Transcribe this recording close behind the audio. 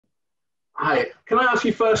Hi, can I ask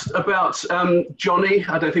you first about Johnny?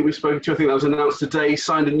 I don't think we've spoken to you. I think that was announced today.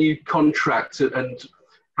 Signed a new contract, and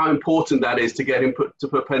how important that is to get him to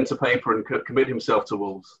put pen to paper and commit himself to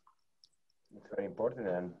Wolves. It's very important,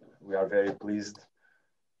 and we are very pleased.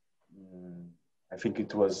 I think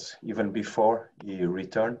it was even before he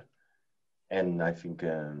returned, and I think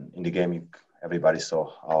in the game everybody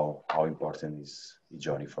saw how important is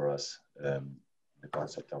Johnny for us, the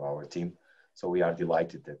concept of our team. So we are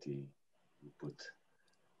delighted that he put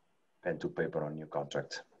pen to paper on new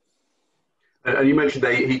contract. And you mentioned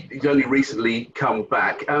that he's only recently come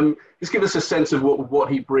back. Just give us a sense of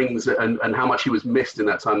what he brings and how much he was missed in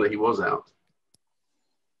that time that he was out.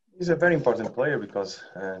 He's a very important player because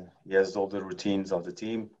he has all the routines of the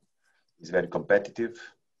team. He's very competitive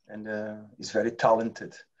and he's very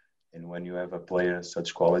talented. And when you have a player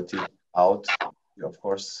such quality out, of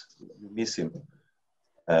course, you miss him.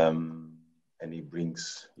 And he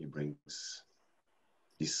brings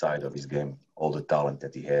this side of his game, all the talent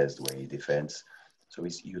that he has, the way he defends. So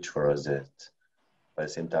it's huge for us that, but at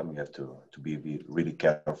the same time, we have to be really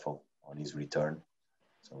careful on his return.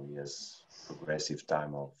 So he has progressive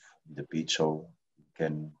time of the pitch, so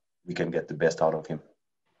we can get the best out of him.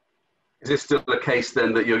 Is this still the case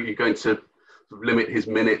then that you're going to limit his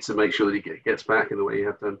minutes and make sure that he gets back in the way you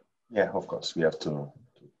have done? Yeah, of course, we have to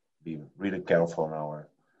be really careful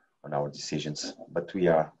on our decisions, but we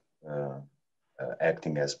are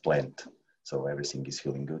acting as planned, so everything is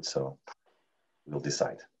feeling good. So we'll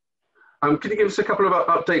decide. Can you give us a couple of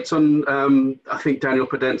updates on? I think Daniel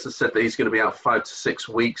Podence said that he's going to be out 5 to 6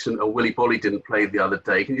 weeks, and Willy Bolly didn't play the other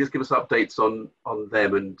day. Can you just give us updates on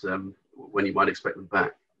them and when you might expect them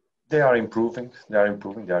back? They are improving. They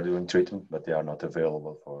are doing treatment, but they are not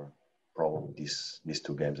available for probably these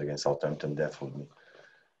two games against Southampton. Definitely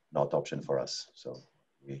not option for us. So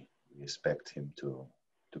we expect him to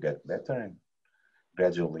get better and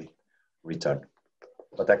gradually return.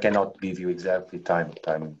 But I cannot give you exactly time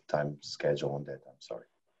schedule on that. I'm sorry.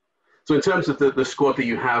 So in terms of the squad that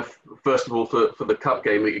you have, first of all, for the cup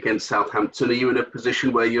game against Southampton, are you in a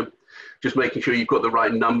position where you're just making sure you've got the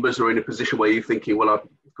right numbers, or in a position where you're thinking, well, I've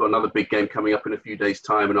got another big game coming up in a few days'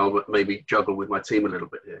 time and I'll maybe juggle with my team a little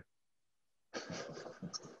bit here?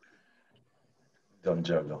 Don't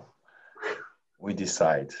juggle. We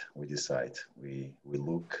decide. We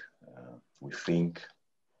look, we think,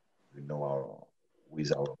 we know who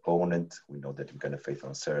is our opponent. We know that we're going to face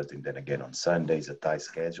on Thursday and then again on Sunday. It's a tight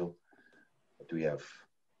schedule. But we have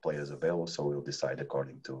players available, so we'll decide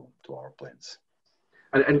according to our plans.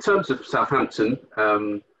 And in terms of Southampton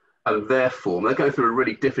and their form, they're going through a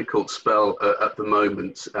really difficult spell at the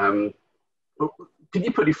moment. Can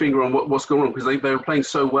you put your finger on what's going on? Because they were playing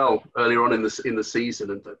so well earlier on in the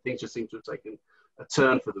season, and things just seem to have taken a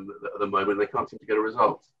turn for them at the moment. They can't seem to get a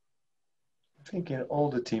result. I think in all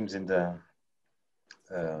the teams we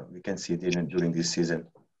can see during this season,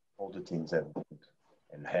 all the teams have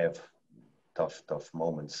tough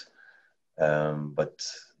moments, but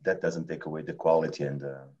that doesn't take away the quality and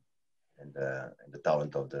the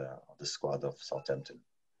talent of the squad of Southampton.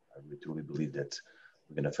 We truly believe that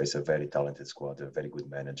we're going to face a very talented squad, a very good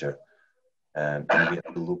manager, and we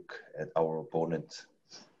have to look at our opponent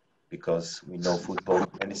because we know football,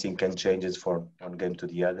 anything can change it from one game to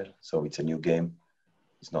the other. So it's a new game.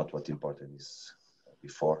 It's not what important is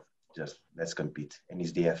before. Just let's compete. And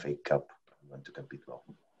it's the FA Cup. We want to compete well.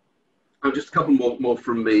 Just a couple more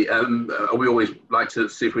from me. We always like to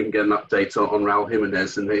see if we can get an update on Raul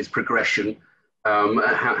Jimenez and his progression.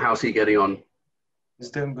 How's he getting on?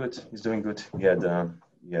 He's doing good. He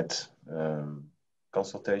had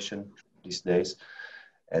consultation these days,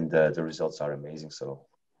 and the results are amazing. So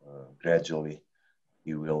gradually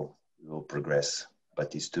he will progress,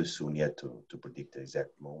 but it's too soon yet to predict the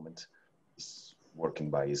exact moment. He's working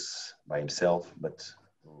by himself, but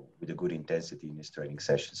with a good intensity in his training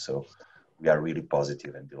sessions. So we are really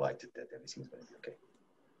positive and delighted that everything's going to be okay.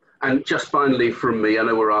 And just finally from me, I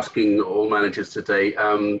know we're asking all managers today,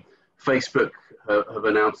 Facebook have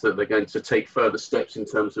announced that they're going to take further steps in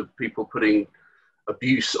terms of people putting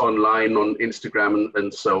abuse online on Instagram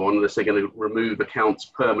and so on, unless they're going to remove accounts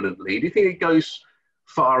permanently. Do you think it goes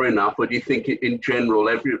far enough, or do you think in general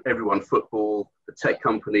everyone, football, the tech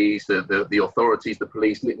companies, the authorities, the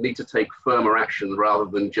police need to take firmer action rather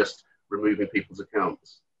than just removing people's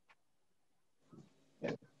accounts?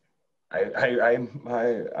 Yeah.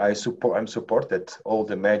 I support that all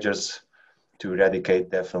the measures to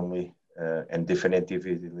eradicate definitely and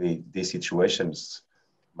definitively these situations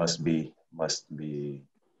must be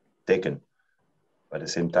taken. But at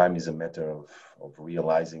the same time, it's a matter of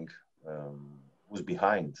realizing who's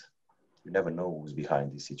behind you never know who's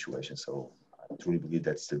behind this situation. So I truly believe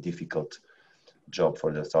that's a difficult job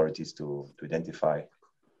for the authorities to identify.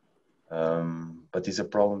 But it's a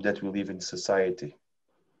problem that we live in society.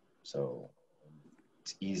 So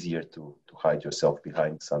it's easier to hide yourself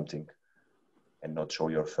behind something and not show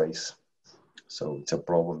your face. So it's a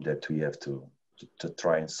problem that we have to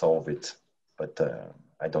try and solve it. But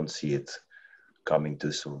I don't see it coming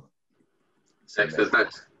too soon. Excellent,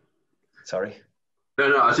 thanks. Sorry?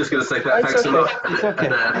 No, I was just going to say that. Thanks okay. a lot. It's okay.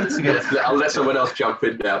 And, I'll let someone else jump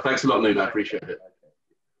in now. Thanks a lot, Nuno. I appreciate it.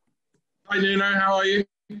 Hi, Nuno. How are you?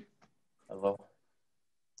 Hello.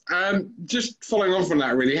 Just following on from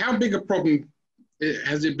that, really, how big a problem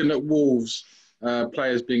has it been at Wolves,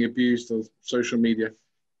 players being abused on social media?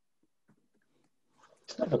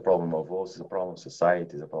 It's not a problem of Wolves. It's a problem of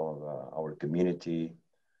society. It's a problem of our community.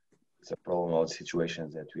 It's a problem of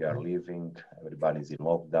situations that we are living. Everybody's in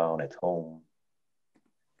lockdown at home,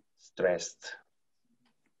 stressed.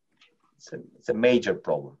 It's a major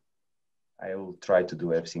problem. I will try to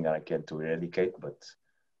do everything I can to eradicate, but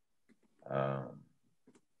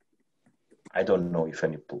I don't know if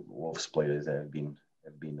any Wolves players have been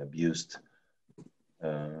abused.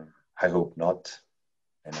 I hope not,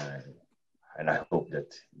 and I hope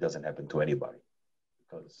that it doesn't happen to anybody,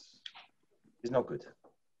 because it's not good.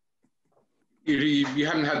 You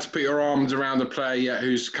haven't had to put your arms around a player yet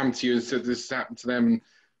who's come to you and said this happened to them?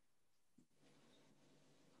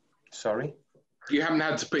 Sorry? You haven't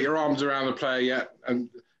had to put your arms around a player yet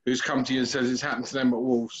and who's come to you and says it's happened to them at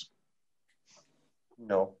Wolves?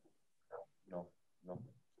 No.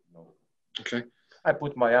 Okay. I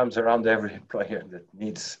put my arms around every player that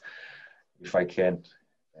needs, if I can,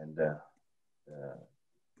 and the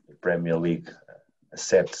Premier League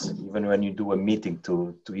accepts. Even when you do a meeting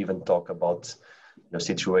to even talk about your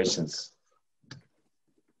situations,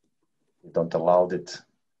 they don't allow it.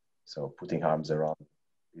 So putting arms around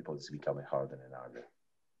people is becoming harder and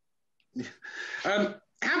harder.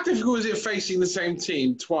 How difficult is it facing the same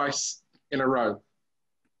team twice in a row?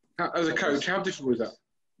 As a coach, how difficult is that?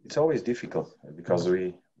 It's always difficult because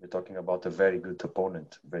we're talking about a very good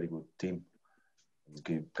opponent, very good team. It's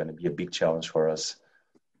going to be a big challenge for us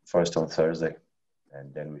first on Thursday,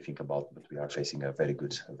 and then we think about, but we are facing a very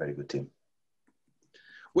good team.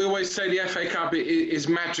 We always say the FA Cup is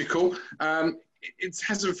magical. It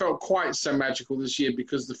hasn't felt quite so magical this year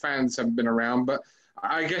because the fans haven't been around, but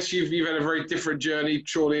I guess you've had a very different journey,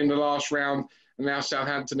 surely in the last round, and now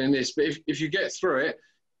Southampton in this. But if you get through it,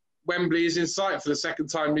 Wembley is in sight for the second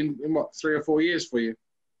time in what, 3 or 4 years for you?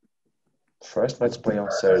 First, let's play on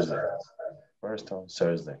Thursday.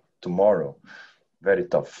 Tomorrow, very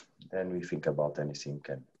tough. Then we think about anything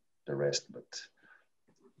and the rest. But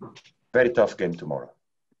very tough game tomorrow,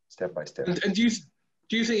 step by step. And do you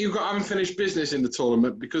think you've got unfinished business in the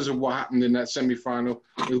tournament because of what happened in that semi-final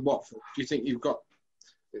with Watford? Do you think you've got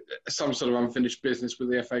some sort of unfinished business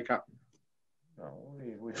with the FA Cup? No,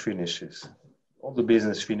 we finish this. All the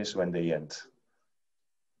business finish when they end.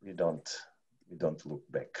 We don't look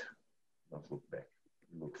back. We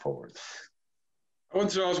look forward. I want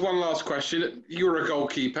to ask one last question. You're a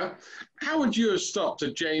goalkeeper. How would you have stopped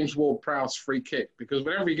a James Ward-Prowse free kick? Because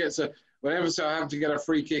whenever Southampton get a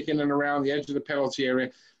free kick in and around the edge of the penalty area,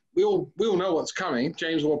 we all know what's coming.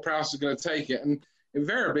 James Ward-Prowse is going to take it, and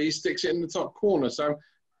invariably he sticks it in the top corner. So,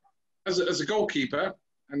 as a goalkeeper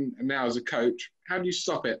and now as a coach, how do you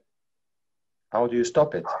stop it? How do you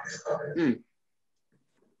stop it? A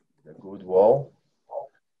good wall,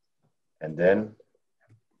 and then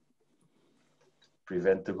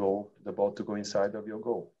prevent the ball to go inside of your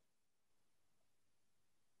goal,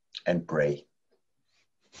 and pray.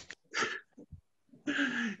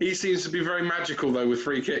 He seems to be very magical though with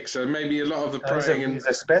free kicks. So maybe a lot of the praying. He's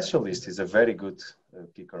a specialist. He's a very good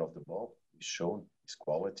kicker of the ball. He's shown his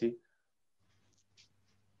quality,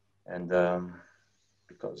 and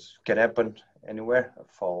because it can happen anywhere. A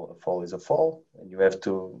fall is a fall, and you have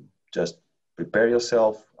to just prepare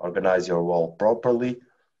yourself, organize your wall properly,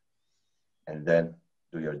 and then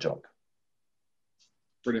do your job.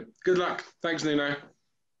 Brilliant. Good luck. Thanks, Nuno.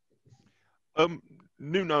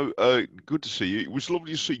 Nuno, good to see you. It was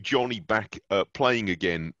lovely to see Johnny back playing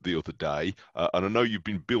again the other day, and I know you've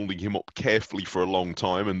been building him up carefully for a long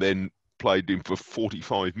time and then played him for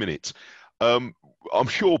 45 minutes. I'm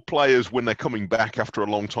sure players, when they're coming back after a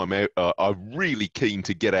long time out, are really keen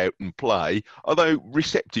to get out and play. Are they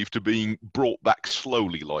receptive to being brought back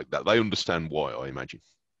slowly like that? They understand why, I imagine.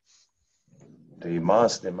 They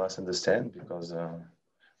must understand, because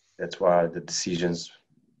that's why the decisions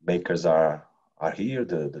makers are here,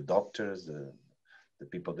 the doctors, the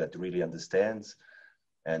people that really understands.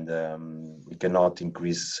 and we cannot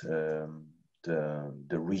increase the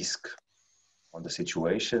risk on the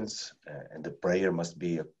situations, and the player must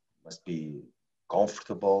be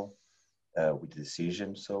comfortable with the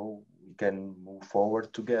decision, so we can move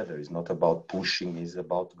forward together. It's not about pushing; it's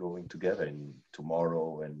about going together. And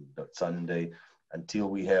tomorrow and Sunday, until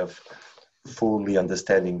we have fully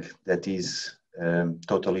understanding that is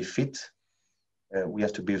totally fit, we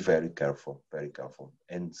have to be very careful, very careful.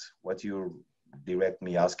 And what you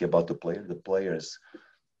directly ask about the players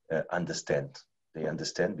understand. They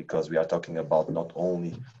understand because we are talking about not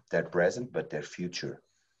only their present but their future.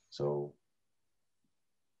 So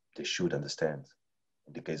they should understand.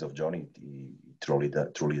 In the case of Johnny, he truly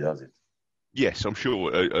does it. Yes, I'm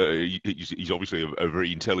sure he's obviously a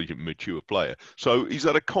very intelligent, mature player. So is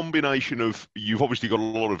that a combination of, you've obviously got a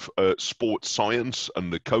lot of sports science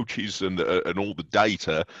and the coaches and all the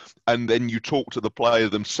data, and then you talk to the player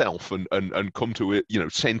themselves and come to it,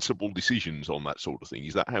 sensible decisions on that sort of thing.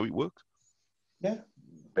 Is that how it works? Yeah,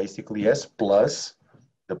 basically yes. Plus,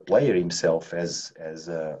 the player himself has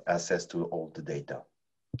access to all the data.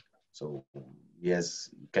 So yes,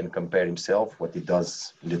 he can compare himself, what he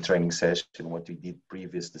does in the training session, what he did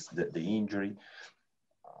previous, the injury,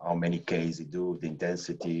 how many Ks he do, the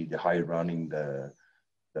intensity, the high running, the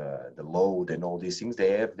load, and all these things.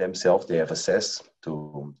 They have access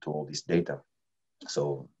to all this data.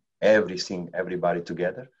 So everybody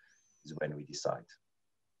together is when we decide.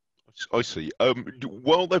 I see.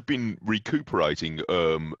 While they've been recuperating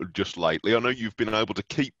just lately, I know you've been able to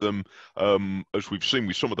keep them, as we've seen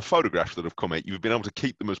with some of the photographs that have come out, you've been able to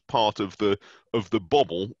keep them as part of the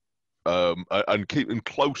bubble and keep them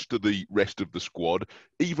close to the rest of the squad,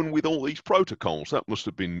 even with all these protocols. That must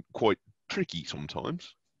have been quite tricky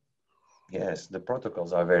sometimes. Yes, the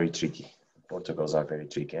protocols are very tricky.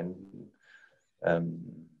 And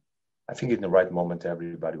I think in the right moment,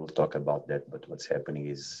 everybody will talk about that. But what's happening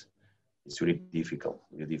is it's really difficult,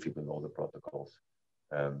 all the protocols.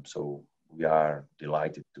 So we are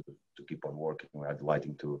delighted to keep on working. We are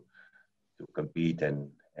delighted to compete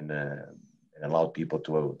and allow people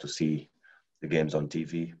to see the games on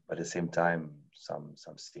TV. But at the same time, some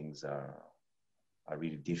things are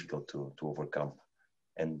really difficult to overcome,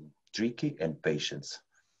 and tricky, and patience.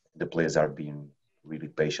 The players are being really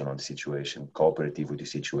patient on the situation, cooperative with the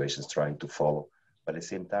situations, trying to follow. But at the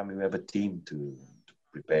same time, we have a team to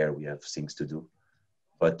prepare. We have things to do.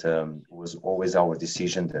 But it was always our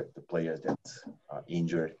decision that the players that are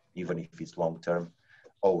injured, even if it's long term,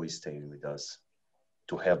 always stay with us,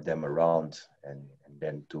 to have them around, and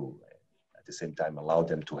then to at the same time allow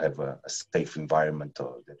them to have a safe environment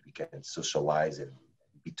that we can socialize and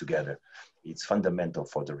be together. It's fundamental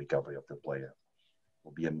for the recovery of the player. It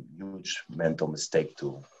will be a huge mental mistake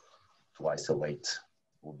to isolate.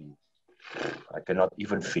 I cannot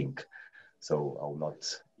even think, so I will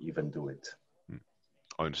not even do it.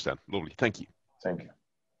 I understand. Lovely. Thank you. Thank you.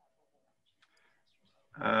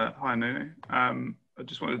 Hi, Nuno. I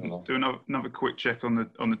just wanted to do another quick check on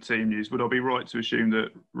the team news. Would I be right to assume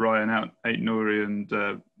that Ryan Ait-Nouri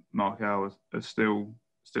and Mark Howe are still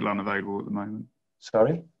unavailable at the moment?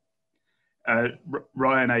 Sorry?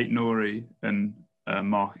 Ryan Ait-Nouri and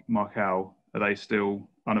Mark Howe, are they still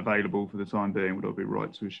unavailable for the time being? Would I be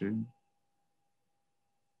right to assume?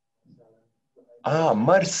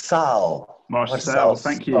 Marçal.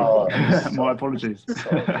 Thank you. My apologies.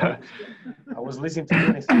 I was listening to you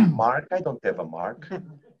and I said, Mark? I don't have a Mark.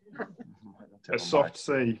 A soft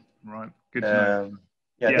C, right? Good to know.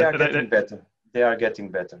 Yeah, they are getting better. They are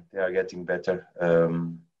getting better.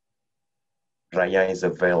 Ryan is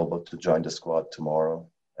available to join the squad tomorrow.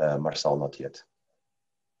 Marçal not yet.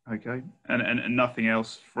 Okay, and nothing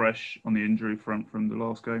else fresh on the injury front from the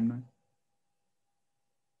last game, no?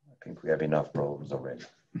 I think we have enough problems already.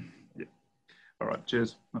 Yeah. All right.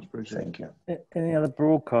 Cheers. Much appreciated. Thank you. Any other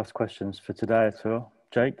broadcast questions for today at all?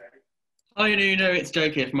 Jake? Hi, Nuno. It's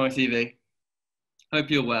Jake here from ITV.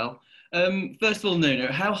 Hope you're well. First of all,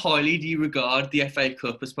 Nuno, how highly do you regard the FA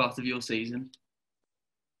Cup as part of your season?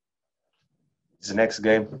 It's the next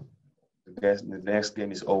game. The next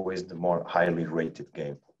game is always the more highly rated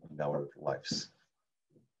game in our lives.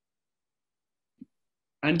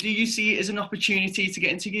 And do you see it as an opportunity to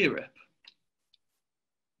get into Europe?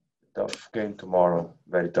 Tough game tomorrow,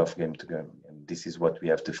 very tough game to go. And this is what we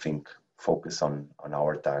have to think, focus on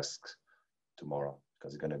our tasks tomorrow,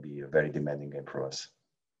 because it's going to be a very demanding game for us.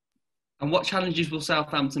 And what challenges will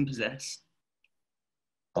Southampton possess?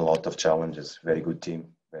 A lot of challenges, very good team,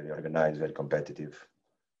 very organized, very competitive.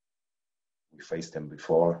 We faced them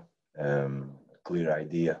before, a clear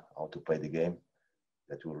idea how to play the game.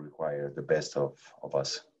 That will require the best of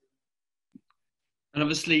us. And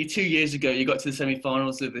obviously, 2 years ago, you got to the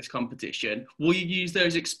semi-finals of this competition. Will you use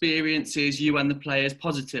those experiences, you and the players,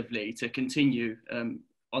 positively to continue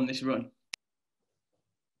on this run?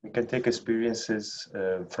 We can take experiences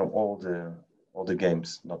from all the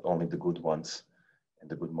games, not only the good ones and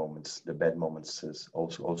the good moments. The bad moments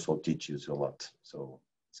also teach you a lot. So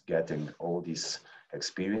it's getting all this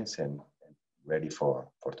experience and ready for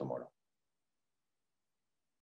tomorrow.